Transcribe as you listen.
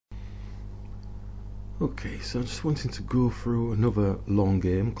Okay, so I'm just wanting to go through another long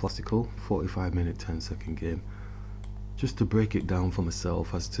game, classical, 45-minute, 10-second game, just to break it down for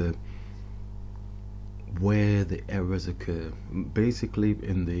myself as to where the errors occur. Basically,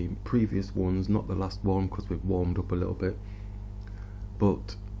 in the previous ones, not the last one because we've warmed up a little bit,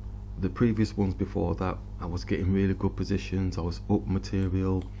 but the previous ones before that, I was getting really good positions, I was up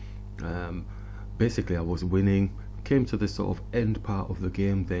material, basically I was winning. Came to this sort of end part of the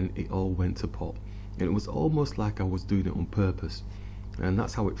game, then it all went to pot. And it was almost like I was doing it on purpose, and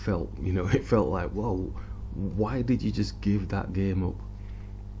that's how it felt. You know, it felt like, whoa, why did you just give that game up?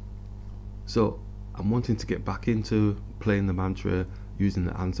 So I'm wanting to get back into playing the mantra, using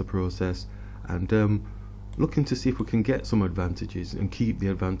the answer process, and looking to see if we can get some advantages and keep the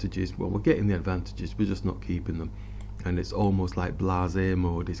advantages. Well, we're getting the advantages, we're just not keeping them, and it's almost like blasé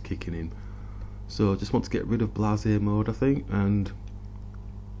mode is kicking in. So I just want to get rid of blasé mode, I think, and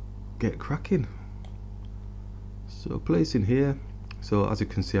get cracking. So placing here, so as you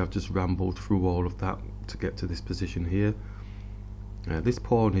can see, I've just rambled through all of that to get to this position here. This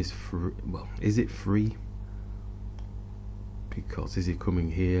pawn is free. Well, is it free? Because is he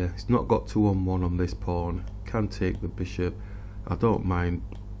coming here? He's not got 2-on-1 on this pawn. Can take the bishop. I don't mind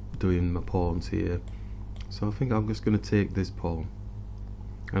doing my pawns here, so I think I'm just going to take this pawn.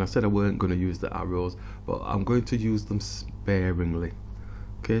 And I said I weren't going to use the arrows, but I'm going to use them sparingly.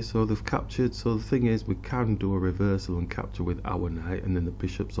 Okay, so they've captured. So the thing is, we can do a reversal and capture with our knight, and then the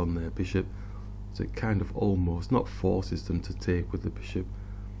bishop's on their bishop. So it kind of almost, not forces them to take with the bishop.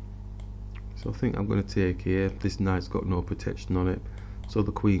 So I think I'm going to take here. This knight's got no protection on it, so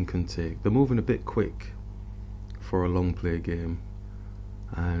the queen can take. They're moving a bit quick for a long play game,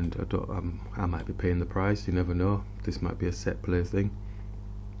 and I might be paying the price. You never know. This might be a set play thing.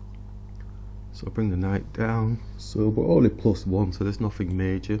 So bring the knight down. So we're only +1, so there's nothing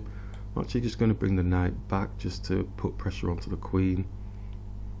major. I'm actually just going to bring the knight back just to put pressure onto the queen.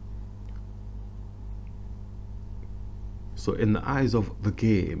 So in the eyes of the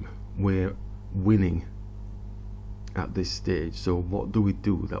game, we're winning at this stage. So what do we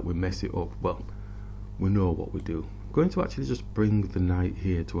do that we mess it up? Well, we know what we do. I'm going to actually just bring the knight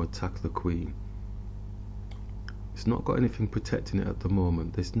here to attack the queen. It's not got anything protecting it at the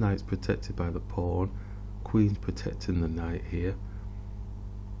moment. This knight's protected by the pawn. Queen's protecting the knight here.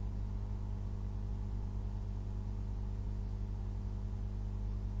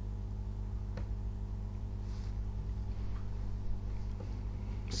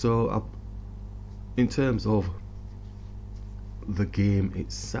 So in terms of the game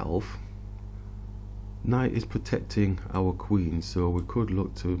itself, knight is protecting our queen, so we could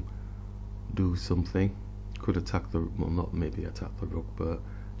look to do something. Could attack the, well, not maybe attack the rook, but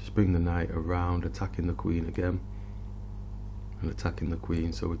just bring the knight around, attacking the queen again, and attacking the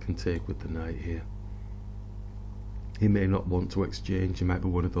queen, so we can take with the knight here. He may not want to exchange. He might be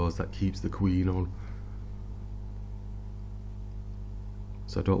one of those that keeps the queen on,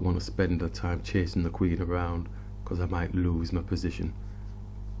 so I don't want to spend the time chasing the queen around, because I might lose my position.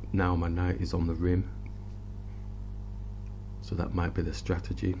 Now my knight is on the rim, so that might be the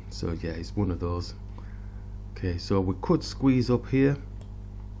strategy. So yeah, it's one of those. Okay, so we could squeeze up here,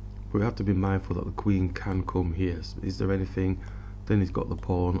 but we have to be mindful that the queen can come here. So is there anything? Then he's got the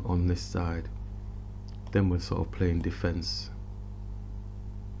pawn on this side. Then we're sort of playing defense.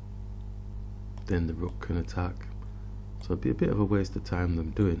 Then the rook can attack. So it'd be a bit of a waste of time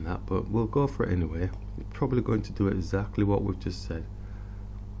them doing that, but we'll go for it anyway. We're probably going to do exactly what we've just said.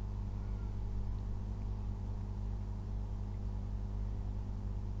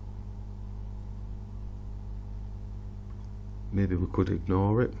 Maybe we could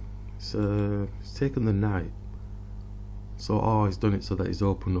ignore it. It's taken the knight. So he's done it so that he's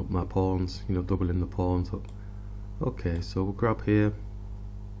opened up my pawns, you know, doubling the pawns up. Okay, so we'll grab here,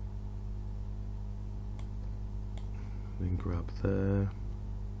 then grab there.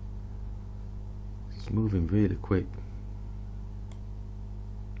 It's moving really quick.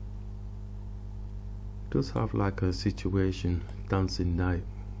 It does have like a situation, dancing knight.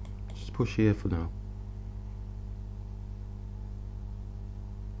 Just push here for now.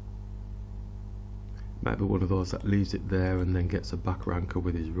 Might be one of those that leaves it there and then gets a back ranker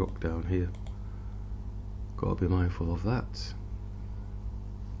with his rook down here. Gotta be mindful of that.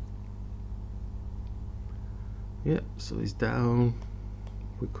 Yep, so he's down.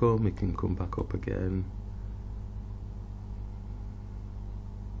 We can come back up again.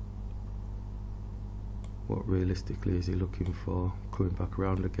 What realistically is he looking for? Coming back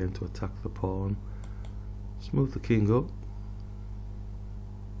around again to attack the pawn. Just move the king up.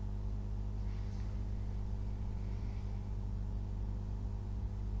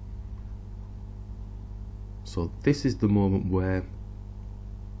 So this is the moment where,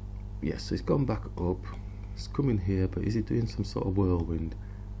 yes, it's gone back up, it's coming here, but is he doing some sort of whirlwind?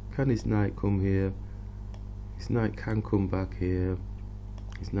 Can his knight come here? His knight can come back here.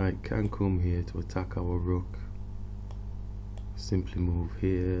 His knight can come here to attack our rook. Simply move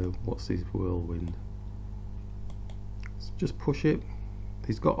here. What's his whirlwind? Let's just push it.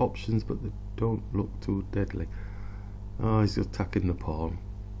 He's got options, but they don't look too deadly. Oh, he's attacking the pawn.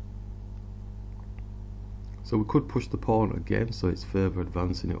 So we could push the pawn again, so it's further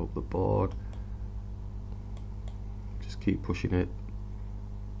advancing it up the board. Just keep pushing it.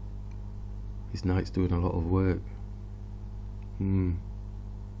 His knight's doing a lot of work.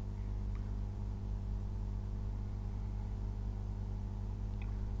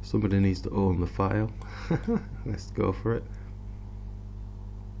 Somebody needs to own the file. Let's go for it.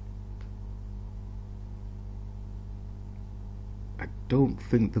 I don't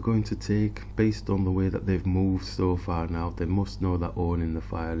think they're going to take, based on the way that they've moved so far now. They must know that owning the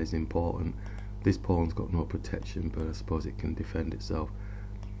file is important. This pawn's got no protection, but I suppose it can defend itself.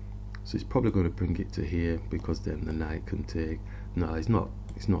 So he's probably going to bring it to here, because then the knight can take. No, he's not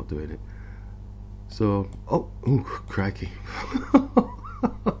doing it. So, ooh, crikey.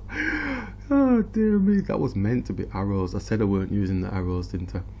 Oh dear me, that was meant to be arrows. I said I weren't using the arrows,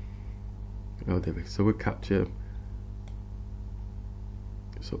 didn't I? Oh, there we go. So we capture.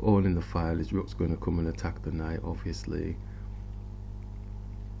 So owning the file, his rook's going to come and attack the knight, obviously.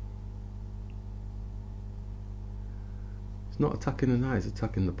 It's not attacking the knight, it's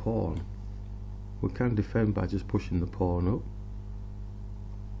attacking the pawn. We can defend by just pushing the pawn up.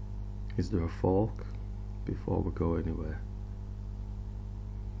 Is there a fork before we go anywhere?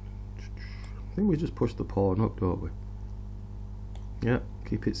 I think we just push the pawn up, don't we? Yeah,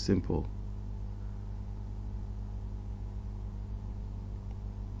 keep it simple.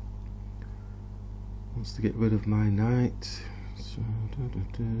 Wants to get rid of my knight. So,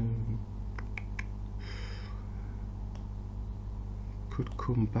 could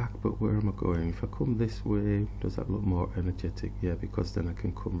come back, but where am I going? If I come this way, does that look more energetic? Yeah, because then I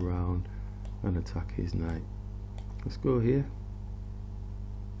can come round and attack his knight. Let's go here.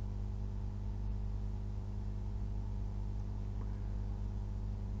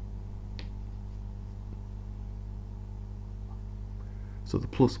 So the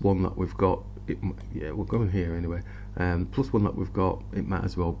 +1 that we've got, yeah, we're going here anyway. +1 that we've got, it might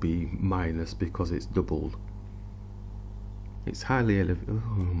as well be minus because it's doubled. It's highly elevated.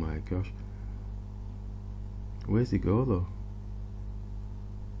 Oh my gosh. Where's he go though?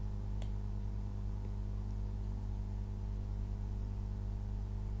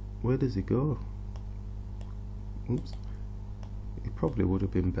 Where does he go? Oops. He probably would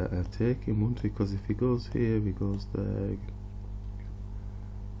have been better taking, wouldn't he? Because if he goes here, he goes there.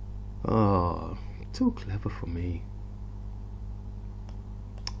 Oh, too clever for me.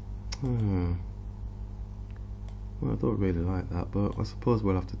 Well, I don't really like that, but I suppose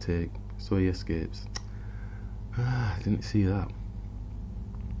we'll have to take. So he escapes. I didn't see that.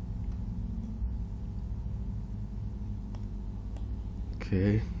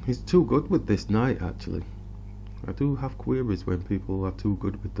 Okay, he's too good with this knight actually. I do have queries when people are too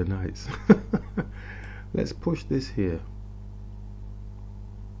good with the knights. Let's push this here.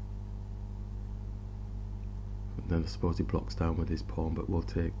 And then I suppose he blocks down with his pawn, but we'll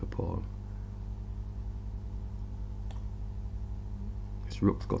take the pawn. This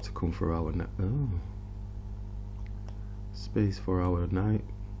rook's got to come for our knight. Oh. Space for our knight.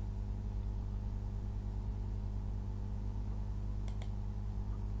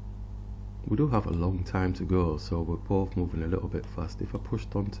 We do have a long time to go, so we're both moving a little bit fast. If I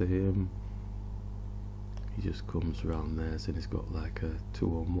pushed onto him, he just comes around there, so he's got like a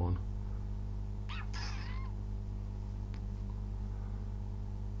 2-on-1.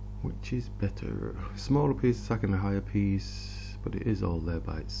 Which is better? Smaller piece attacking a higher piece, but it is all there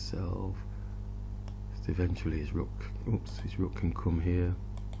by itself. So eventually his rook, oops, his rook can come here.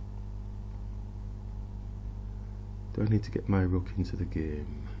 Do I need to get my rook into the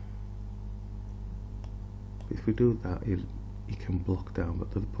game? If we do that, he can block down,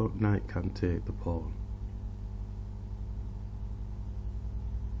 but the knight can take the pawn.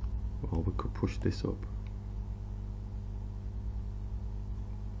 Or we could push this up.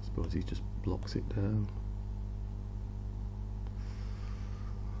 I suppose he just blocks it down.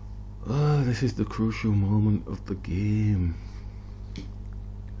 Ah, this is the crucial moment of the game.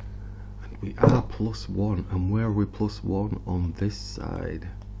 And we are +1, and where are we +1? On this side.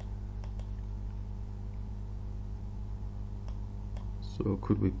 So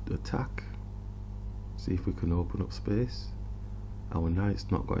could we attack? See if we can open up space. Our knight's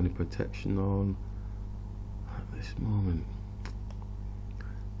not got any protection on. this moment.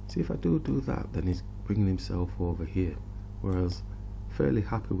 See, if I do that, then he's bringing himself over here, whereas fairly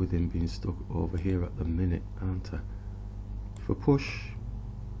happy with him being stuck over here at the minute, aren't I? If I push,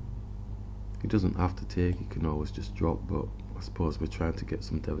 he doesn't have to take, he can always just drop, but I suppose we're trying to get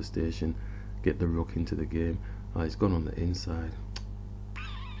some devastation, get the rook into the game. He's gone on the inside.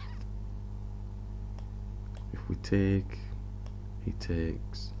 If we take, he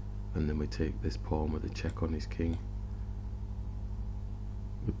takes, and then we take this pawn with a check on his king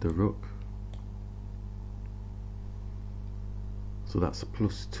with the rook. So that's a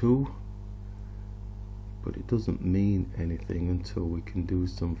 +2, but it doesn't mean anything until we can do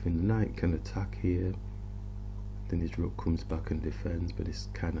something. The knight can attack here, then his rook comes back and defends, but it's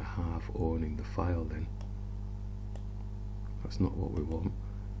kind of half owning the file then. That's not what we want.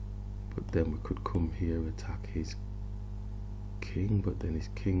 But then we could come here, attack his king, but then his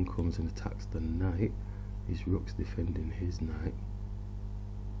king comes and attacks the knight. His rook's defending his knight.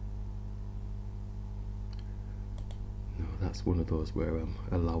 No, that's one of those where I'm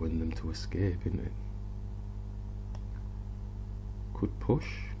allowing them to escape, isn't it? Could push.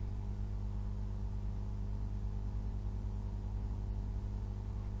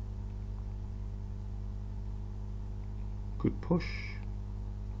 Could push.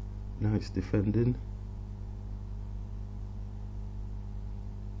 Knight's defending.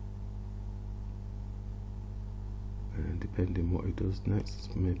 And depending what he does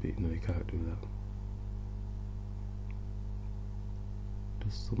next, maybe, no, he can't do that.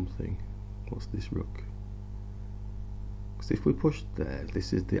 Does something. What's this rook? Because if we push there,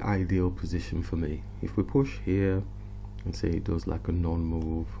 this is the ideal position for me. If we push here and say he does like a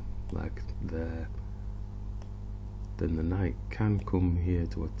non-move, like there, then the knight can come here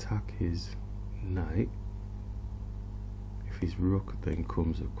to attack his knight. If his rook then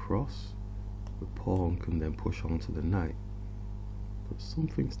comes across, the pawn can then push onto the knight. But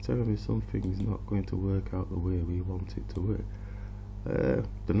something's telling me something's not going to work out the way we want it to work.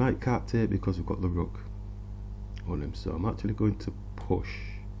 The knight can't take because we've got the rook on him, so I'm actually going to push.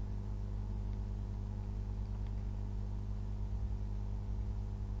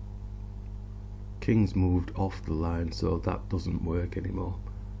 King's moved off the line, so that doesn't work anymore.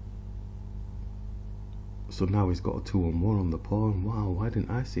 So now he's got a 2-on-1 on the pawn. Wow, why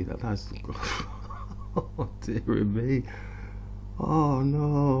didn't I see that? That's oh dear me. Oh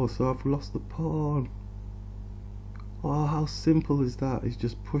no, so I've lost the pawn. Oh, how simple is that? He's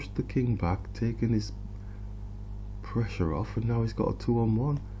just pushed the king back, taken his pressure off, and now he's got a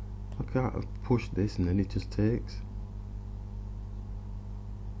 2-on-1. I can't push this and then he just takes.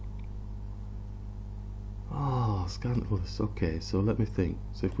 Oh, scandalous. Okay, so let me think.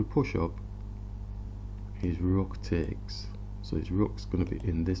 So if we push up, his rook takes. So his rook's going to be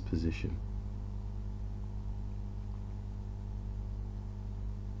in this position.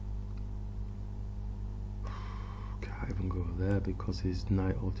 Can't even go there because his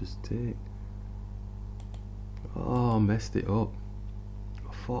knight will just take. Oh, messed it up.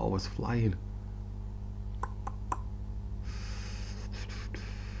 I thought I was flying.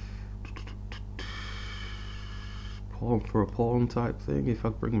 Pawn for a pawn type thing. If I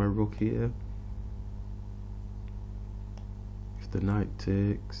bring my rook here, if the knight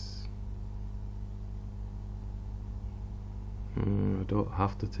takes, I don't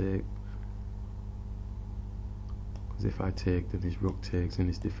have to take, because if I take, then his rook takes and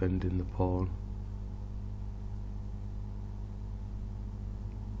he's defending the pawn.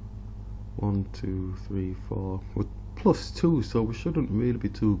 1, 2, 3, 4. We're +2, so we shouldn't really be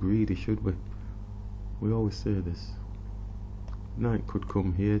too greedy, should we? We always say this. Knight could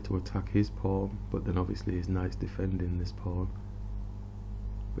come here to attack his pawn, but then obviously his knight's defending this pawn.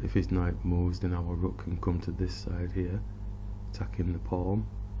 But if his knight moves, then our rook can come to this side here, attacking the pawn.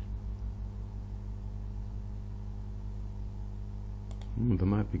 There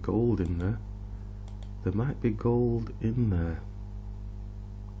might be gold in there. There might be gold in there.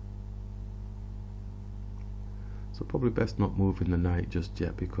 So probably best not moving the knight just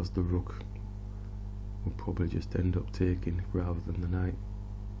yet, because the rook will probably just end up taking rather than the knight.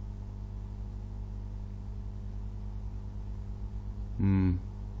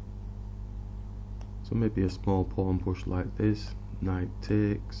 So maybe a small pawn push like this. Knight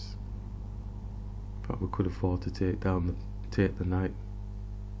takes. In fact, we could afford to take the knight.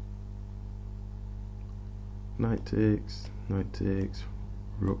 Knight takes,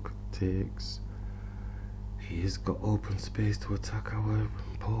 rook takes. He's got open space to attack our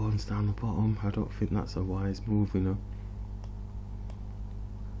pawns down the bottom. I don't think that's a wise move, you know.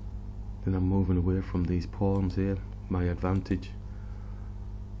 Then I'm moving away from these pawns here, my advantage.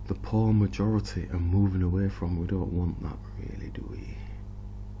 the pawn majority and moving away from. We don't want that really, do we?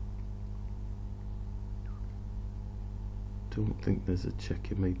 Don't think there's a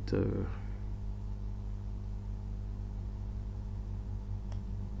checkmate there.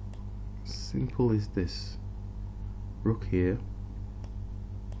 Simple as this. Rook here,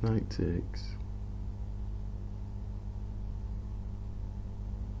 knight takes.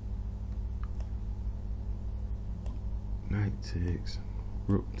 Knight takes,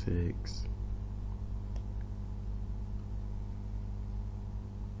 rook takes.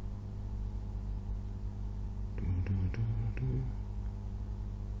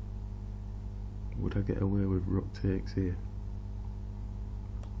 Would I get away with rook takes here?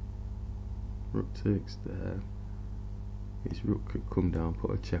 Rook takes there. His rook could come down,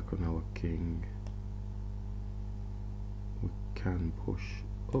 put a check on our king. We can push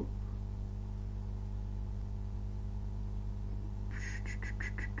up.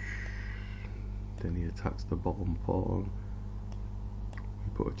 Then he attacks the bottom pawn.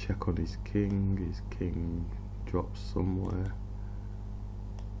 We put a check on his king drops somewhere.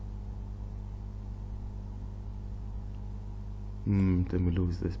 Then we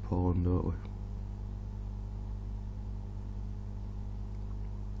lose this pawn, don't we?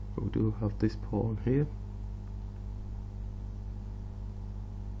 But we do have this pawn here.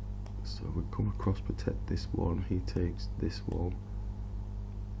 So we come across, protect this one, he takes this one.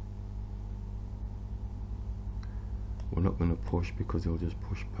 We're not going to push because he'll just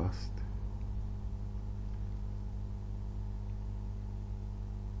push past.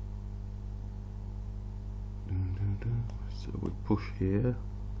 So we push here.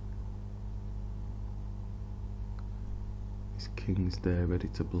 His king's there ready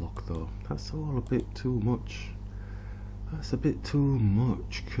to block though. That's all a bit too much. That's a bit too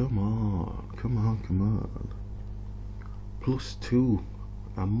much. Come on, come on, come on. +2.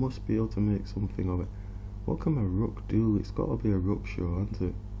 I must be able to make something of it. What can my rook do? It's got to be a rook show, hasn't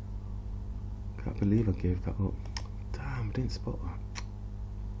it? Can't believe I gave that up. Damn, I didn't spot that.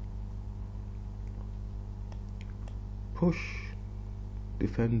 Push,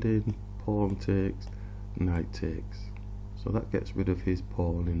 defending, pawn takes, knight takes. So that gets rid of his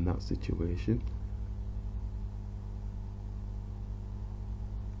pawn in that situation.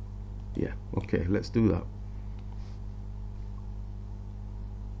 Yeah, okay, let's do that.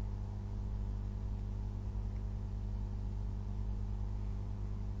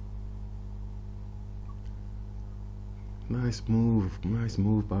 Nice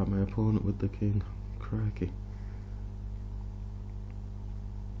move by my opponent with the king. Crikey.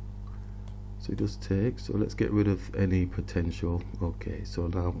 So he does take, so let's get rid of any potential. Okay, so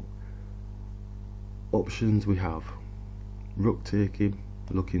now options we have. Rook taking,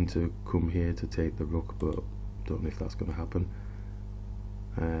 looking to come here to take the rook, but don't know if that's going to happen.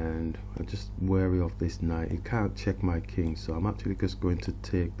 And I'm just wary of this knight. He can't check my king, so I'm actually just going to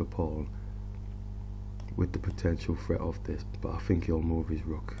take the pawn with the potential threat of this, but I think he'll move his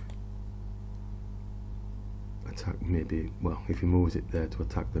rook. Attack maybe, well, if he moves it there to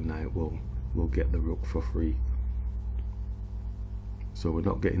attack the knight, we'll get the rook for free. So we're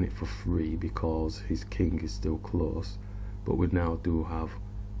not getting it for free because his king is still close, but we now do have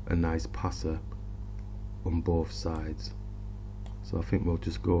a nice passer on both sides. So I think we'll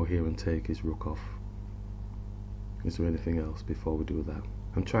just go here and take his rook off. Is there anything else before we do that?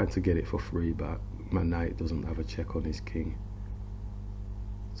 I'm trying to get it for free, but my knight doesn't have a check on his king.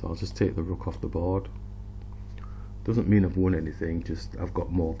 So I'll just take the rook off the board. Doesn't mean I've won anything, just I've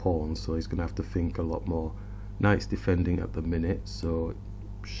got more pawns, so he's going to have to think a lot more. Knight's defending at the minute, so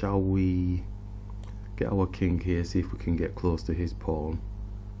shall we get our king here, see if we can get close to his pawn.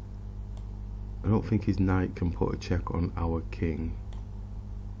 I don't think his knight can put a check on our king.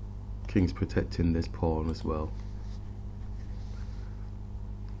 King's protecting this pawn as well.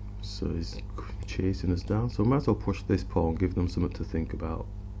 So he's chasing us down, so we might as well push this pawn, give them something to think about.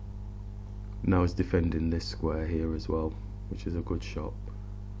 Now he's defending this square here as well, which is a good shot.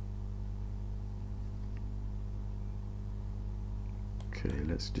 Okay,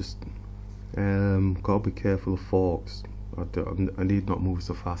 let's just gotta be careful of forks. I need not move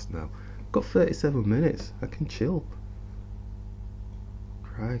so fast now. Got 37 minutes, I can chill.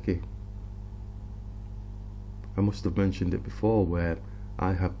 Crikey. I must have mentioned it before where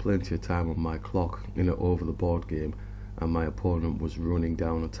I had plenty of time on my clock in an over the board game, and my opponent was running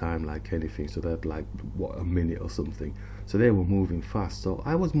down a time like anything, so they had like what, a minute or something, so they were moving fast, so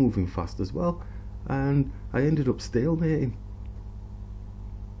I was moving fast as well, and I ended up stalemating,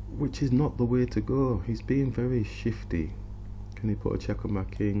 which is not the way to go. He's being very shifty. Can he put a check on my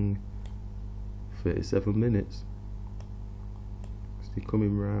king? 37 minutes. He's Is he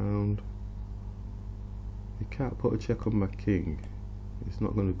coming round? He can't put a check on my king. It's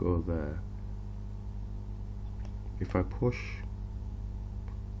not going to go there. If I push,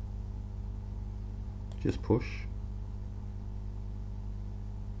 just push,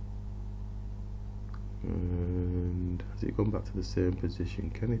 and has it gone back to the same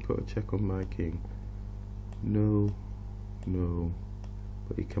position? Can he put a check on my king? No, no,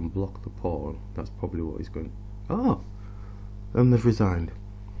 but he can block the pawn. That's probably what he's going. Oh, and they've resigned.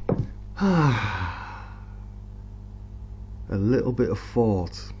 A little bit of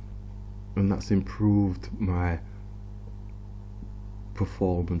thought, and that's improved my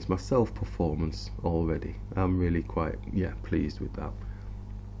performance, my self-performance already. I'm really quite, pleased with that.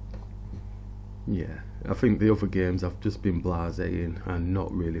 Yeah, I think the other games I've just been blasé and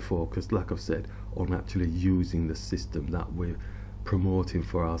not really focused, like I've said, on actually using the system that we're promoting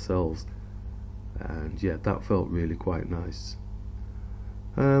for ourselves. And yeah, that felt really quite nice.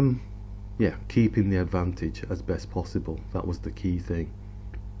 Yeah, keeping the advantage as best possible, that was the key thing.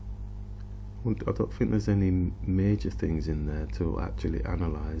 I don't think there's any major things in there to actually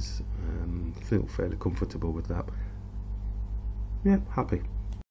analyse. I feel fairly comfortable with that. Yeah, happy.